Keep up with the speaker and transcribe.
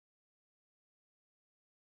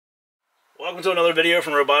Welcome to another video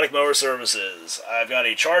from Robotic Mower Services. I've got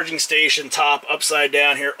a charging station top upside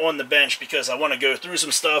down here on the bench because I want to go through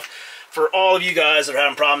some stuff for all of you guys that are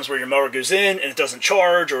having problems where your mower goes in and it doesn't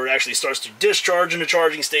charge, or it actually starts to discharge in a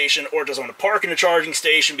charging station, or it doesn't want to park in a charging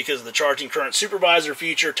station because of the charging current supervisor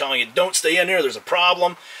feature telling you don't stay in there, there's a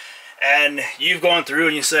problem. And you've gone through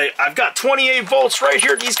and you say, I've got 28 volts right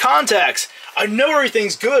here at these contacts. I know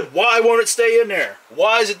everything's good. Why won't it stay in there?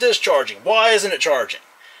 Why is it discharging? Why isn't it charging?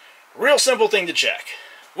 Real simple thing to check.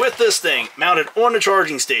 With this thing mounted on the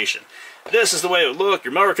charging station, this is the way it would look.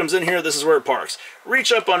 Your mower comes in here, this is where it parks. Reach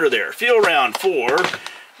up under there, feel around for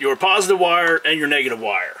your positive wire and your negative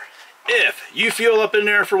wire. If you feel up in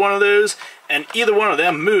there for one of those and either one of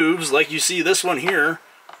them moves, like you see this one here,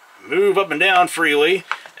 move up and down freely,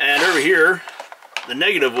 and over here, the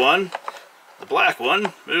negative one, the black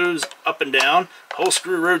one, moves up and down, whole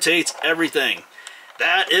screw rotates, everything.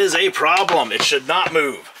 That is a problem. It should not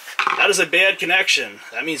move. That is a bad connection.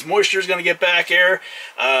 That means moisture is going to get back here.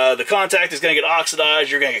 The contact is going to get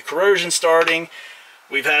oxidized. You're going to get corrosion starting.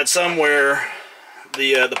 We've had some where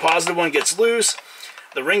the positive one gets loose.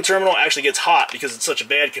 The ring terminal actually gets hot because it's such a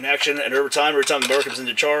bad connection, and over time, every time the mower comes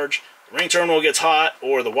into charge, the ring terminal gets hot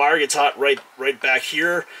or the wire gets hot right back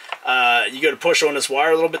here. You go to push on this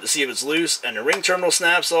wire a little bit to see if it's loose, and the ring terminal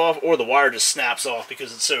snaps off, or the wire just snaps off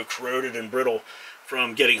because it's so corroded and brittle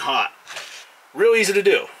from getting hot. Real easy to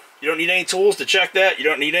do. You don't need any tools to check that. You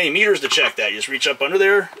don't need any meters to check that. You just reach up under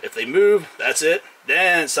there. If they move, that's it.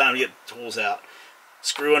 Then it's time to get the tools out.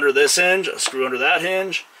 Screw under this hinge, screw under that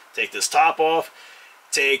hinge, take this top off,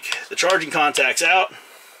 take the charging contacts out,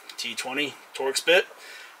 T20 Torx bit,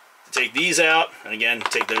 take these out, and again,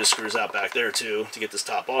 take those screws out back there too to get this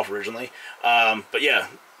top off originally. But yeah,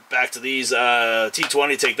 back to these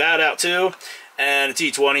T20, take that out too, and a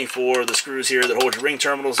T20 for the screws here that hold your ring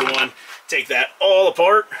terminals on. Take that all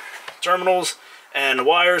apart, terminals and the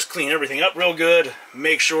wires, clean everything up real good,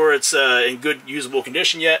 make sure it's in good usable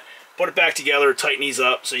condition yet, put it back together, tighten these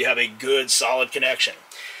up so you have a good solid connection.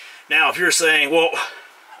 Now if you're saying, well,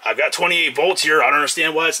 I've got 28 volts here, I don't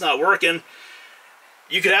understand why it's not working.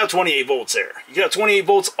 You could have 28 volts there. You could have 28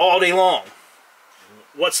 volts all day long.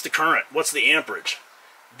 What's the current? What's the amperage?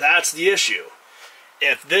 That's the issue.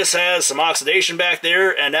 If this has some oxidation back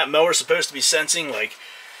there and that mower's supposed to be sensing like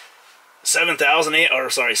 7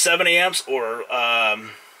 amps or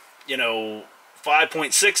you know,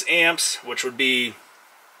 5.6 amps, which would be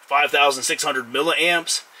 5,600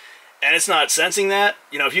 milliamps, and it's not sensing that,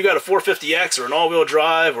 you know, if you got a 450X or an all-wheel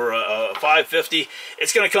drive or a 550,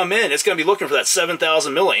 it's going to come in, it's going to be looking for that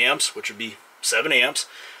 7,000 milliamps, which would be 7 amps.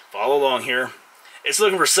 Follow along here. It's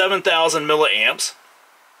looking for 7,000 milliamps,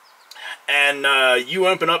 and you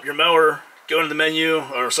open up your mower, go into the menu,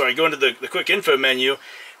 or sorry, go into the quick info menu,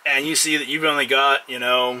 and you see that you've only got, you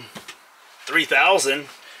know, 3,000.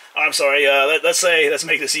 I'm sorry, let's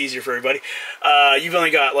make this easier for everybody. You've only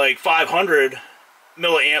got like 500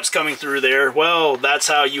 milliamps coming through there. Well, that's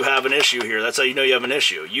how you have an issue here. That's how you know you have an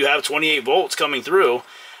issue. You have 28 volts coming through,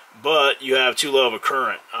 but you have too low of a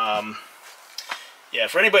current. Yeah,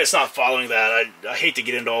 for anybody that's not following that, I hate to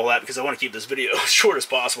get into all that because I want to keep this video as short as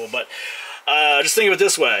possible, but just think of it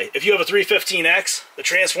this way. If you have a 315X, the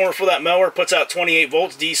transformer for that mower puts out 28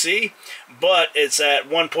 volts DC, but it's at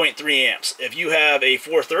 1.3 amps. If you have a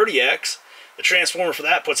 430X, the transformer for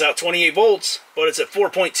that puts out 28 volts, but it's at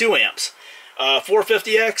 4.2 amps.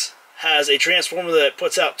 450X has a transformer that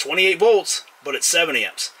puts out 28 volts, but it's 7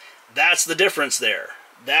 amps. That's the difference there.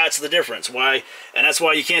 That's the difference. Why? And that's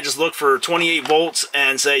why you can't just look for 28 volts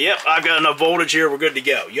and say, yep, I've got enough voltage here, we're good to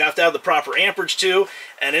go. You have to have the proper amperage too,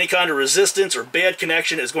 and any kind of resistance or bad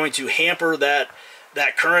connection is going to hamper that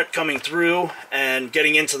current coming through and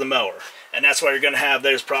getting into the mower. And that's why you're going to have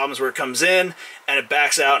those problems where it comes in and it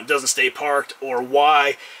backs out and doesn't stay parked, or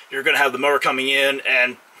why you're going to have the mower coming in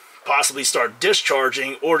and possibly start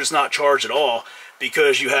discharging or just not charge at all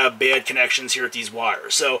because you have bad connections here at these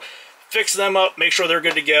wires. So fix them up, make sure they're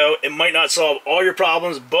good to go. It might not solve all your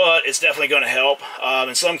problems, but it's definitely going to help.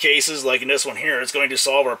 In some cases, like in this one here, it's going to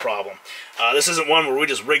solve our problem. This isn't one where we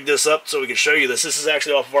just rigged this up so we can show you this. This is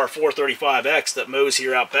actually off of our 435X that mows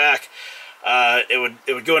here out back. It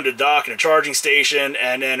would go into dock and a charging station,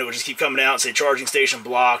 and then it would just keep coming out and say charging station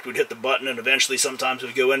blocked. We'd hit the button, and eventually sometimes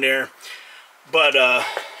we'd go in there. But,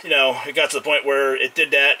 you know, it got to the point where it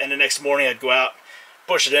did that, and the next morning I'd go out,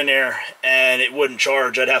 push it in there, and it wouldn't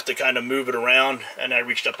charge. I'd have to kind of move it around, and I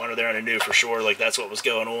reached up under there and I knew for sure, like, that's what was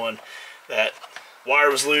going on. That wire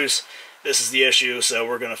was loose. This is the issue, so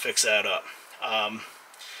we're going to fix that up.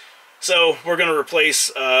 So we're going to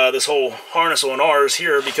replace this whole harness on ours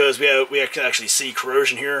here because we can actually see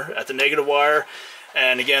corrosion here at the negative wire.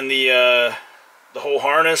 And again, the whole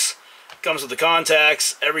harness comes with the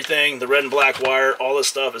contacts, everything, the red and black wire, all this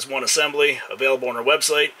stuff is one assembly, available on our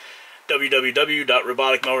website,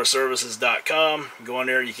 www.roboticmowerservices.com. Go on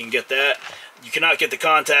there, you can get that. You cannot get the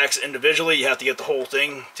contacts individually, you have to get the whole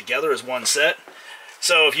thing together as one set.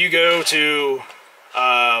 So if you go to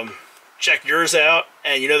check yours out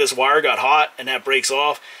and you know this wire got hot and that breaks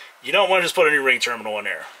off, you don't want to just put a new ring terminal in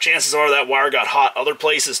there. Chances are that wire got hot other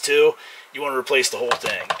places too. You want to replace the whole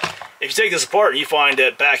thing. If you take this apart and you find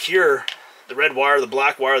that back here, the red wire, the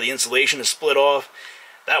black wire, the insulation is split off,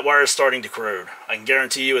 that wire is starting to corrode. I can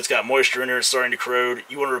guarantee you it's got moisture in there, it's starting to corrode.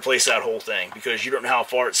 You want to replace that whole thing because you don't know how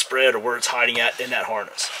far it's spread or where it's hiding at in that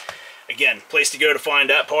harness. Again, place to go to find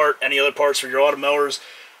that part, any other parts for your automowers,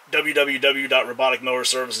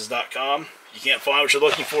 www.roboticmowerservices.com. You can't find what you're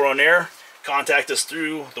looking for on there, contact us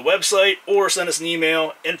through the website or send us an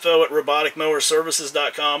email,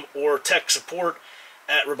 info@roboticmowerservices.com or tech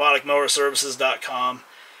support@roboticmowerservices.com,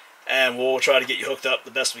 and we'll try to get you hooked up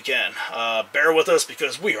the best we can. Bear with us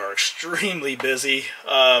because we are extremely busy,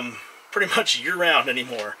 pretty much year-round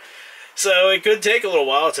anymore. So it could take a little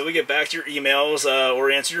while until we get back to your emails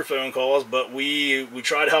or answer your phone calls, but we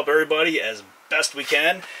try to help everybody as best we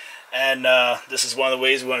can. And this is one of the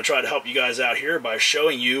ways we want to try to help you guys out here by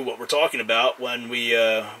showing you what we're talking about when we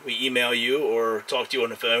email you or talk to you on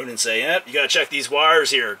the phone and say, yep, you got to check these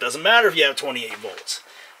wires here. It doesn't matter if you have 28 volts.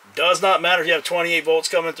 It does not matter if you have 28 volts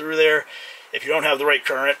coming through there. If you don't have the right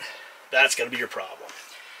current, that's going to be your problem.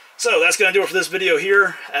 So that's going to do it for this video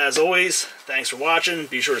here. As always, thanks for watching.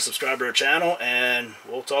 Be sure to subscribe to our channel, and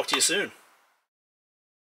we'll talk to you soon.